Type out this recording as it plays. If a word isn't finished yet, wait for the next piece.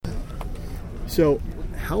So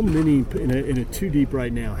how many, in a two deep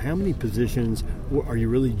right now, how many positions are you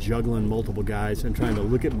really juggling multiple guys and trying to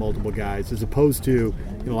look at multiple guys, as opposed to,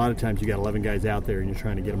 a lot of times you got 11 guys out there and you're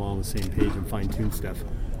trying to get them all on the same page and fine-tune stuff?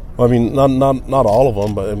 Well, I mean, not all of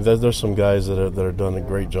them, but I mean, there's some guys that are done a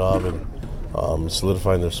great job in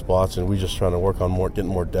solidifying their spots, and we just trying to work on getting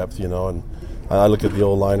more depth, and I look at the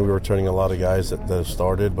old line. We were returning a lot of guys that have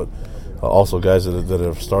started, but also guys that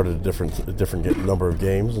have started a different number of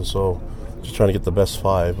games, and so just trying to get the best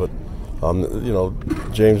five. But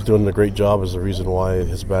James doing a great job is the reason why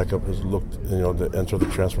his backup has looked, to enter the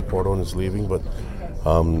transfer portal and is leaving. But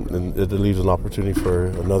and it leaves an opportunity for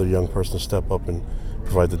another young person to step up and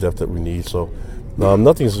provide the depth that we need. So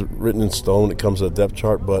nothing's written in stone when it comes to the depth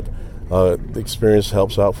chart, but the experience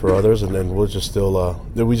helps out for others, and then we'll just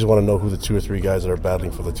we just want to know who the two or three guys that are battling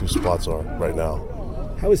for the two spots are right now.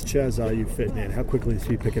 How is Chaz Ayu fitting in? How quickly is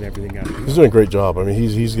he picking everything up? He's doing a great job. I mean, he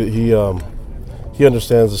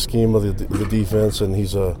understands the scheme of the defense, and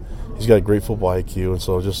he's got a great football IQ, and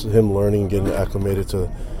so just him learning, getting acclimated to,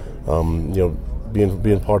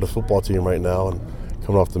 being part of the football team right now and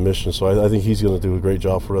coming off the mission. So I think he's going to do a great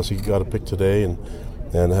job for us. He got a pick today and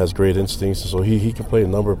has great instincts. So he can play a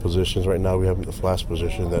number of positions. Right now we have the flash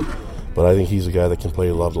position, but I think he's a guy that can play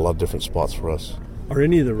a lot of different spots for us. Are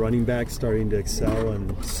any of the running backs starting to excel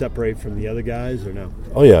and separate from the other guys, or no?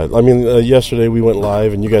 Oh, yeah. I mean, yesterday we went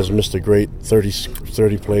live, and you guys missed a great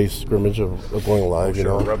 30-play scrimmage of going live.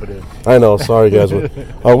 Rub it in. I know. Sorry, guys. But,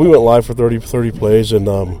 we went live for 30 plays, and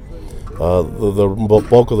the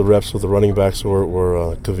bulk of the reps with the running backs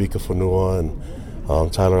were Kavika Fonua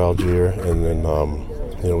and Tyler Algier, and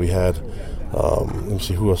then we had let me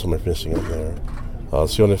see, who else am I missing up there?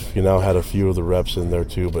 Sionif had a few of the reps in there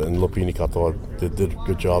too, and Lopini Katoa did a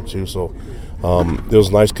good job too. So it was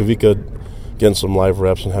nice. Kavika getting some live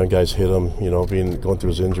reps and having guys hit him, going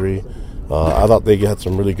through his injury. I thought they had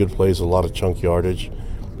some really good plays, a lot of chunk yardage,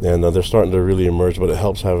 and they're starting to really emerge, but it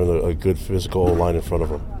helps having a good physical line in front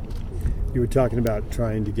of them. You were talking about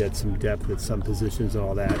trying to get some depth at some positions and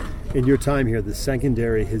all that. In your time here, the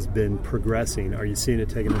secondary has been progressing. Are you seeing it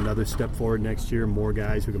taking another step forward next year, more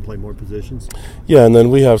guys who can play more positions? Yeah, and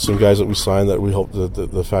then we have some guys that we signed that we hope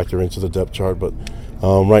to factor into the depth chart. But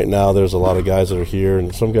right now there's a lot of guys that are here,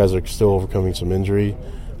 and some guys are still overcoming some injury.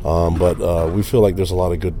 But we feel like there's a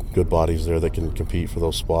lot of good bodies there that can compete for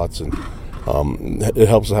those spots. And it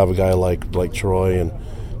helps to have a guy like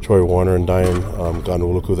Troy Warner and Diane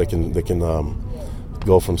Ganuluku that can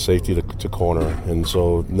go from safety to corner. And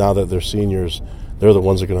so now that they're seniors, they're the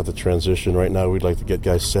ones that are going to have to transition. Right now we'd like to get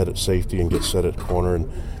guys set at safety and get set at corner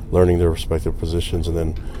and learning their respective positions. And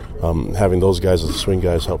then having those guys as the swing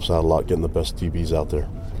guys helps out a lot, getting the best DBs out there.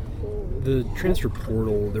 The transfer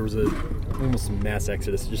portal, there was almost a mass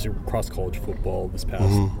exodus just across college football this past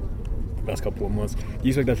couple of months. Do you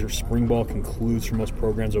expect that your spring ball concludes for most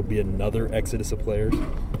programs, there will be another exodus of players?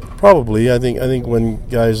 Probably. I think when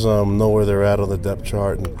guys know where they're at on the depth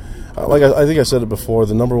chart, and I think I said it before,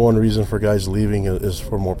 the number one reason for guys leaving is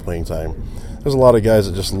for more playing time. There's a lot of guys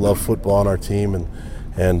that just love football on our team,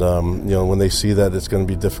 and when they see that it's going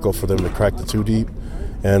to be difficult for them to crack the two deep,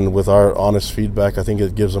 and with our honest feedback, I think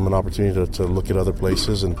it gives them an opportunity to look at other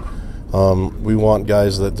places, and we want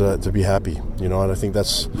guys that to be happy, and I think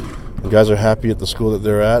that's. When guys are happy at the school that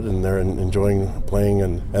they're at and they're enjoying playing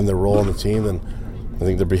and their role on the team, then I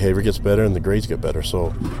think their behavior gets better and the grades get better.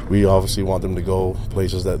 So we obviously want them to go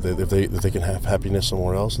places that if they can have happiness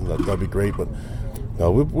somewhere else, and that'd be great. But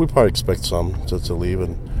we probably expect some to leave,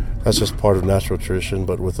 and that's just part of natural tradition.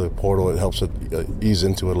 But with the portal, it helps it ease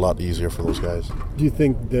into it a lot easier for those guys. Do you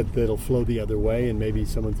think that it'll flow the other way, and maybe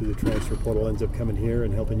someone through the transfer portal ends up coming here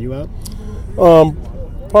and helping you out?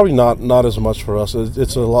 Probably not as much for us.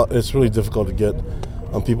 It's It's really difficult to get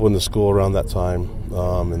people in the school around that time,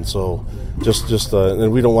 and so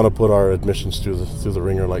and we don't want to put our admissions through the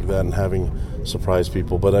ringer like that and having surprise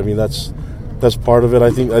people. But I mean that's part of it. I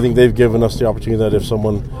think they've given us the opportunity that if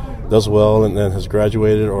someone does well and has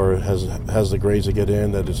graduated or has the grades to get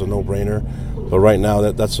in, that is a no-brainer. But right now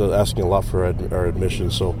that's asking a lot for our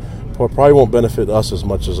admissions. So probably won't benefit us as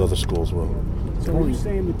much as other schools will. So are you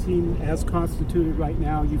saying the team as constituted right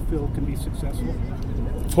now you feel can be successful?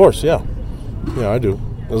 Of course, yeah. Yeah, I do.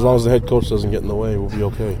 As long as the head coach doesn't get in the way, we'll be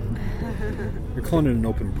okay. You're calling it an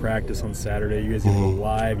open practice on Saturday. You guys going to go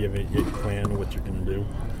live? You have a plan of what you're going to do?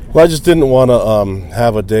 Well, I just didn't want to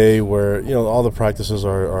have a day where, all the practices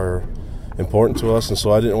are important to us, and so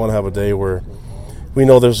I didn't want to have a day where we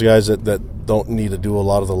know there's guys that don't need to do a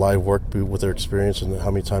lot of the live work with their experience and how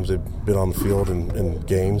many times they've been on the field in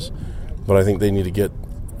games. But I think they need to get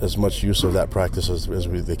as much use of that practice as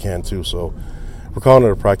they can too. So we're calling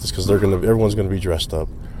it a practice because everyone's gonna be dressed up,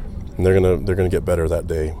 and they're gonna get better that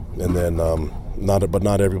day. And then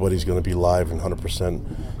not everybody's gonna be live and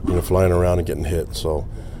 100%, flying around and getting hit. So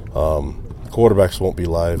quarterbacks won't be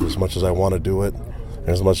live as much as I want to do it, and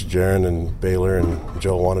as much as Jaron and Baylor and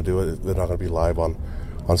Joe want to do it. They're not going to be live on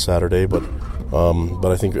Saturday, but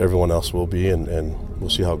I think everyone else will be, and we'll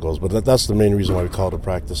see how it goes. But that's the main reason why we call it a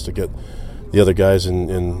practice, to get the other guys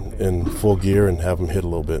in full gear and have them hit a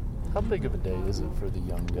little bit. How big of a day is it for the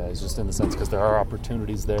young guys, just in the sense because there are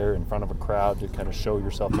opportunities there in front of a crowd to kind of show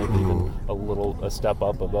yourself, maybe even a step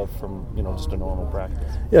up above from just a normal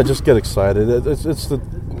practice? Yeah, just get excited. It's the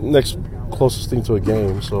next closest thing to a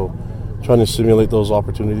game, so trying to simulate those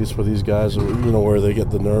opportunities for these guys, where they get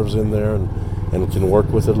the nerves in there and can work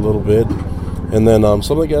with it a little bit. And then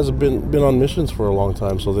some of the guys have been on missions for a long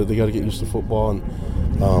time, so they got to get used to football, and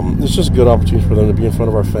it's just a good opportunity for them to be in front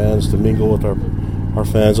of our fans, to mingle with our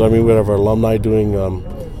fans. I mean, we have our alumni doing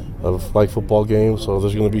a flag football game, so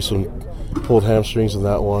there's going to be some pulled hamstrings in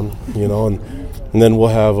that one, and then we'll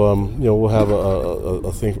have a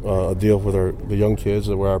deal with the young kids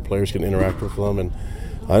where our players can interact with them, and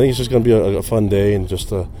I think it's just going to be a fun day, and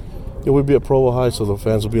just it would be at Provo High, so the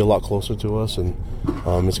fans will be a lot closer to us, and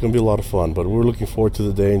it's going to be a lot of fun. But we're looking forward to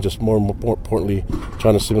the day, and just more importantly,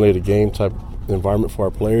 trying to simulate a game type environment for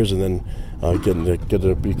our players, and then get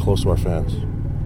to be close to our fans.